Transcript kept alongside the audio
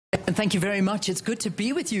And thank you very much. It's good to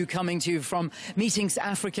be with you, coming to you from Meetings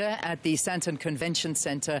Africa at the Sandton Convention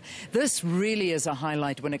Centre. This really is a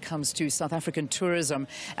highlight when it comes to South African tourism.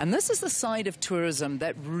 And this is the side of tourism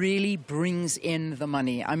that really brings in the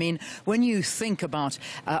money. I mean, when you think about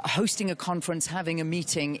hosting a conference, having a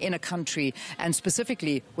meeting in a country, and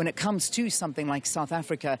specifically when it comes to something like South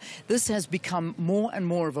Africa, this has become more and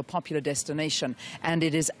more of a popular destination. And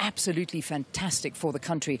it is absolutely fantastic for the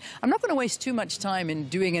country. I'm not going to waste too much time in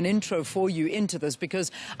doing an intro for you into this, because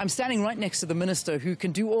I'm standing right next to the Minister who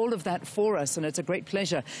can do all of that for us, and it's a great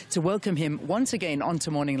pleasure to welcome him once again onto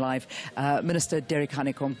Morning Live. Minister Derek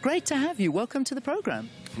Hanekom, great to have you. Welcome to the program.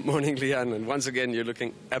 Morning, Leanne, and once again you're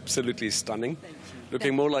looking absolutely stunning.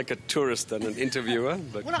 Looking more like a tourist than an interviewer.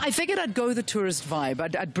 But well, I figured I'd go the tourist vibe.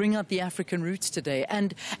 I'd bring out the African roots today.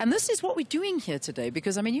 And this is what we're doing here today,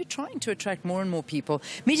 because, I mean, you're trying to attract more and more people.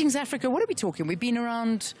 Meetings Africa, what are we talking? We've been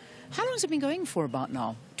around, how long has it been going for about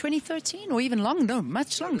now? 2013 or even longer? No,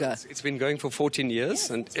 much longer. It's been going for 14 years,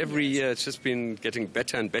 yeah, 14 and every years. year it's just been getting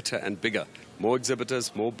better and better and bigger. More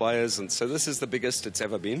exhibitors, more buyers, and so this is the biggest it's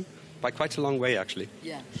ever been. By quite a long way, actually.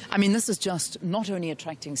 Yeah. I mean, this is just not only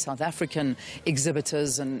attracting South African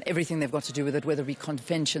exhibitors and everything they've got to do with it, whether it be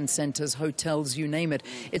convention centres, hotels, you name it.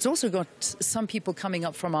 It's also got some people coming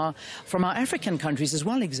up from our African countries as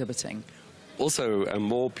well exhibiting. Also,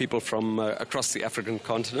 more people from across the African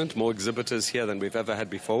continent, more exhibitors here than we've ever had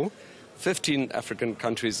before. 15 African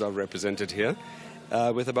countries are represented here.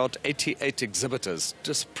 With about 88 exhibitors,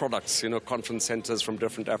 just products, conference centers from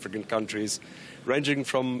different African countries, ranging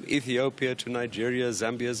from Ethiopia to Nigeria,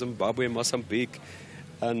 Zambia, Zimbabwe, Mozambique,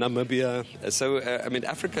 Namibia. So, I mean,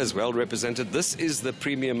 Africa is well represented. This is the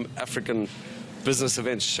premium African business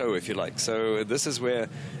events show, if you like. So this is where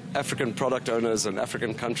African product owners and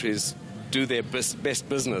African countries do their best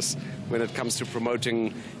business when it comes to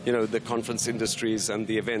promoting, the conference industries and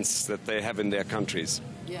the events that they have in their countries.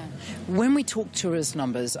 Yeah. When we talk tourist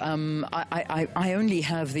numbers, I only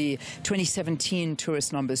have the 2017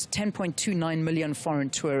 tourist numbers, 10.29 million foreign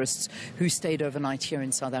tourists who stayed overnight here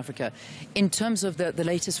in South Africa. In terms of the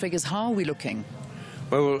latest figures, how are we looking?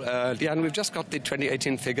 Well, Leanne, we've just got the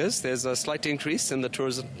 2018 figures. There's a slight increase in the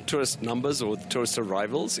tourist numbers, or the tourist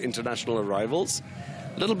arrivals, international arrivals.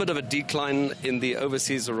 A little bit of a decline in the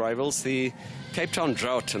overseas arrivals. The Cape Town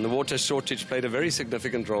drought and the water shortage played a very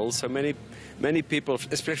significant role. So many people,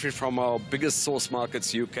 especially from our biggest source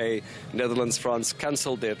markets, UK, Netherlands, France,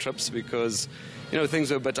 cancelled their trips because,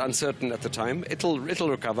 things were a bit uncertain at the time. It'll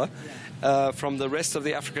recover. From the rest of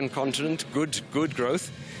the African continent, good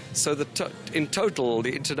growth. So in total,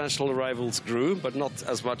 the international arrivals grew, but not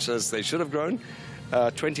as much as they should have grown.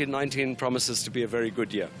 2019 promises to be a very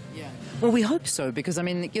good year. Yeah. Well, we hope so, because, I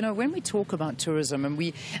mean, when we talk about tourism, and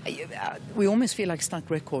we almost feel like stuck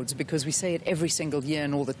records, because we say it every single year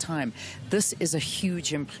and all the time. This is a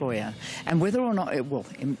huge employer, and whether or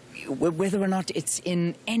not it's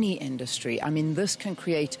in any industry, I mean, this can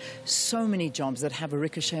create so many jobs that have a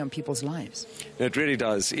ricochet on people's lives. It really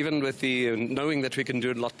does. Even with the knowing that we can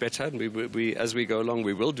do a lot better, and we as we go along,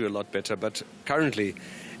 we will do a lot better. But currently,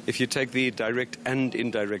 if you take the direct and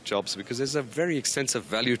indirect jobs, because there's a very extensive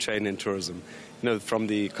value chain in tourism, from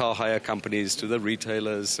the car hire companies to the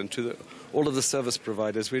retailers and to all of the service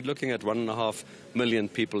providers, we're looking at 1.5 million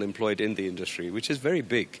people employed in the industry, which is very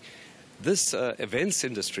big. This events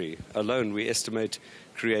industry alone, we estimate,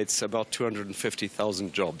 creates about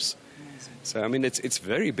 250,000 jobs. So, I mean, it's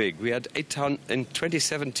very big. We had in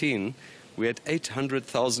 2017, we had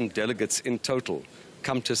 800,000 delegates in total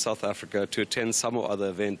come to South Africa to attend some or other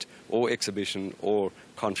event or exhibition or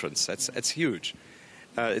conference. That's huge.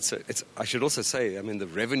 I should also say, I mean, the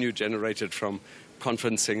revenue generated from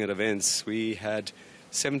conferencing and events, we had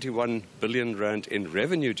 71 billion rand in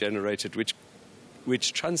revenue generated,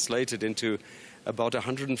 which translated into about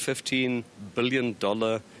 $115 billion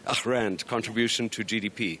rand contribution to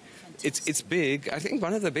GDP. It's big. I think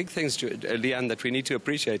one of the big things, Leanne, that we need to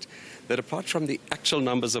appreciate, that apart from the actual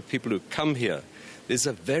numbers of people who come here, there's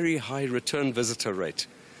a very high return visitor rate.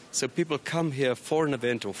 So people come here for an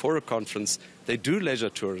event or for a conference, they do leisure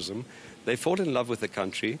tourism, they fall in love with the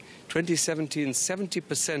country. 2017,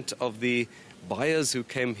 70% of the buyers who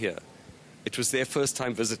came here, it was their first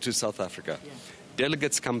time visit to South Africa. Yeah.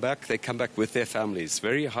 Delegates come back, they come back with their families.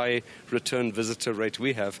 Very high return visitor rate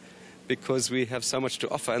we have, because we have so much to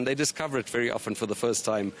offer, and they discover it very often for the first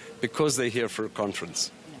time because they're here for a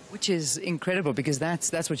conference. Which is incredible, because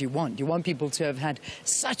that's what you want. You want people to have had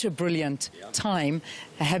such a brilliant time,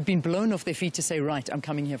 have been blown off their feet to say, right, I'm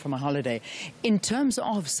coming here for my holiday. In terms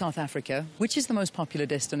of South Africa, which is the most popular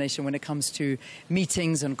destination when it comes to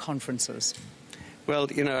meetings and conferences? Well,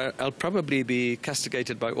 you know, I'll probably be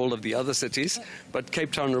castigated by all of the other cities, but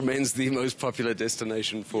Cape Town remains the most popular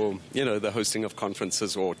destination for, you know, the hosting of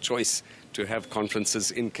conferences or choice to have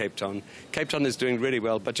conferences in Cape Town. Cape Town is doing really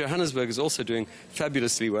well, but Johannesburg is also doing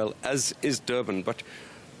fabulously well, as is Durban. But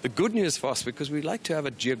the good news for us, because we like to have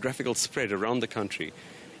a geographical spread around the country,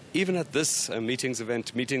 even at this meetings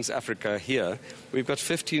event, Meetings Africa here, we've got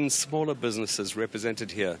 15 smaller businesses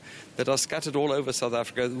represented here that are scattered all over South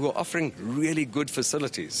Africa who are offering really good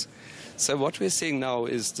facilities. So what we're seeing now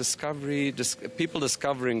is discovery, people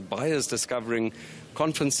discovering, buyers discovering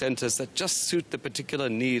conference centers that just suit the particular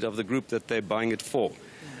need of the group that they're buying it for,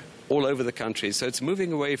 all over the country. So it's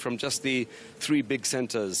moving away from just the three big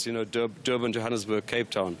centers, you know, Durban, Johannesburg,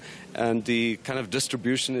 Cape Town, and the kind of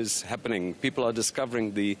distribution is happening. People are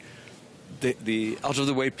discovering the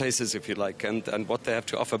out-of-the-way places, if you like, and what they have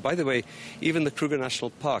to offer. By the way, even the Kruger National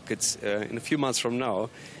Park, it's in a few months from now,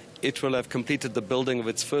 it will have completed the building of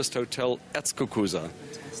its first hotel at Skukuza,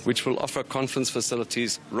 which will offer conference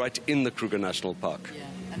facilities right in the Kruger National Park. Yeah.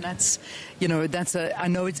 And that's, you know, I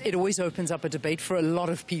know it always opens up a debate for a lot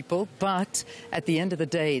of people, but at the end of the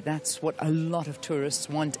day, that's what a lot of tourists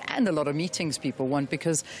want and a lot of meetings people want,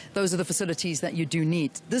 because those are the facilities that you do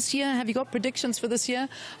need. This year, have you got predictions for this year?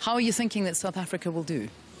 How are you thinking that South Africa will do?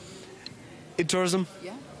 In tourism?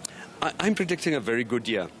 Yeah. I'm predicting a very good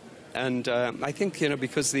year. And I think, you know,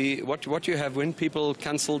 because what you have when people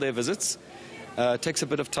cancel their visits takes a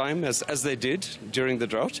bit of time, as they did during the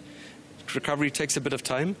drought. Recovery takes a bit of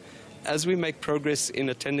time. As we make progress in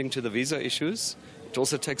attending to the visa issues, it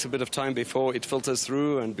also takes a bit of time before it filters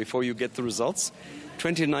through and before you get the results.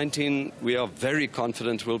 2019, we are very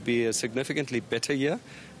confident will be a significantly better year.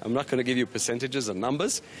 I'm not going to give you percentages and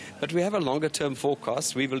numbers, but we have a longer-term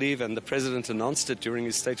forecast. We believe, and the President announced it during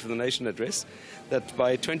his State of the Nation address, that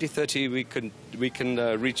by 2030 we can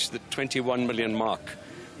reach the 21 million mark,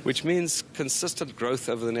 which means consistent growth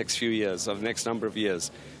over the next few years, over the next number of years.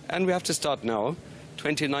 And we have to start now.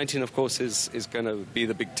 2019, of course, is going to be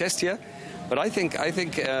the big test here. But I think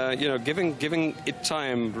you know, giving it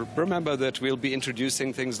time, remember that we'll be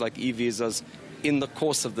introducing things like e-visas in the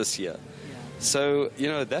course of this year. So, you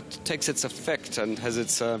know, that takes its effect and has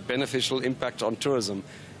its beneficial impact on tourism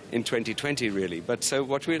in 2020, really. But so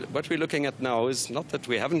what we're looking at now is not that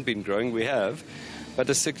we haven't been growing, we have, but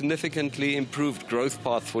a significantly improved growth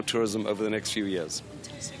path for tourism over the next few years.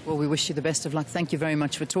 Well, we wish you the best of luck. Thank you very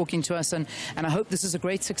much for talking to us, and I hope this is a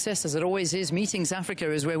great success, as it always is. Meetings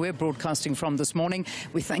Africa is where we're broadcasting from this morning.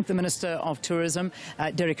 We thank the Minister of Tourism,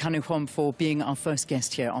 Derek Hanekom, for being our first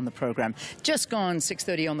guest here on the program. Just gone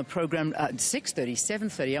 6:30 on the program, 6:30,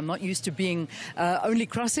 7:30. I'm not used to being only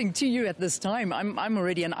crossing to you at this time. I'm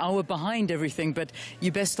already an hour behind everything, but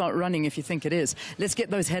you best start running if you think it is. Let's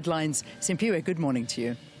get those headlines. Simpiwe, good morning to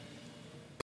you.